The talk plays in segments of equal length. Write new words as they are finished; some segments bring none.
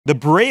The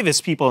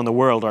bravest people in the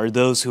world are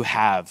those who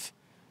have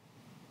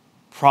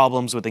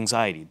problems with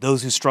anxiety,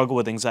 those who struggle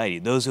with anxiety,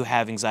 those who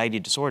have anxiety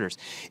disorders.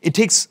 It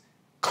takes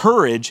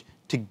courage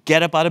to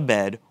get up out of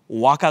bed,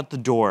 walk out the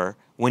door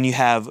when you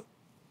have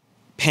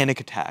panic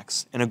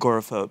attacks and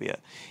agoraphobia.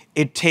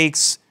 It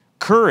takes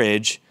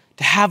courage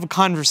to have a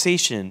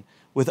conversation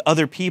with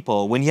other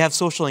people when you have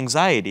social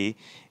anxiety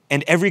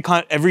and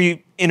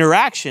every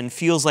interaction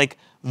feels like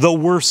the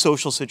worst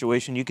social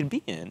situation you could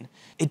be in.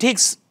 It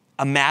takes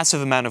a massive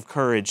amount of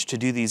courage to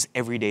do these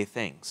everyday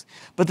things.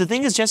 But the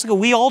thing is, Jessica,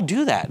 we all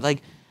do that.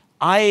 Like,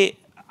 I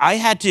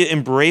had to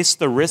embrace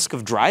the risk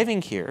of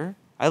driving here.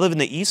 I live in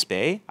the East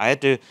Bay. I had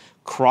to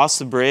cross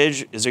the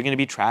bridge. Is there going to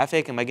be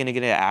traffic? Am I going to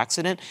get in an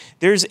accident?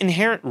 There's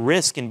inherent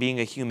risk in being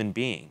a human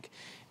being.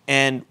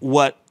 And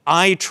what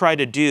I try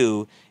to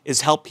do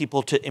is help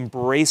people to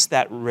embrace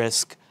that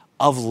risk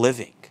of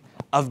living,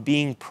 of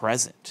being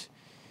present.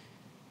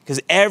 Because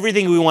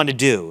everything we want to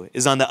do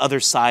is on the other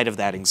side of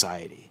that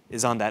anxiety,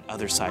 is on that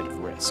other side of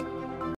risk.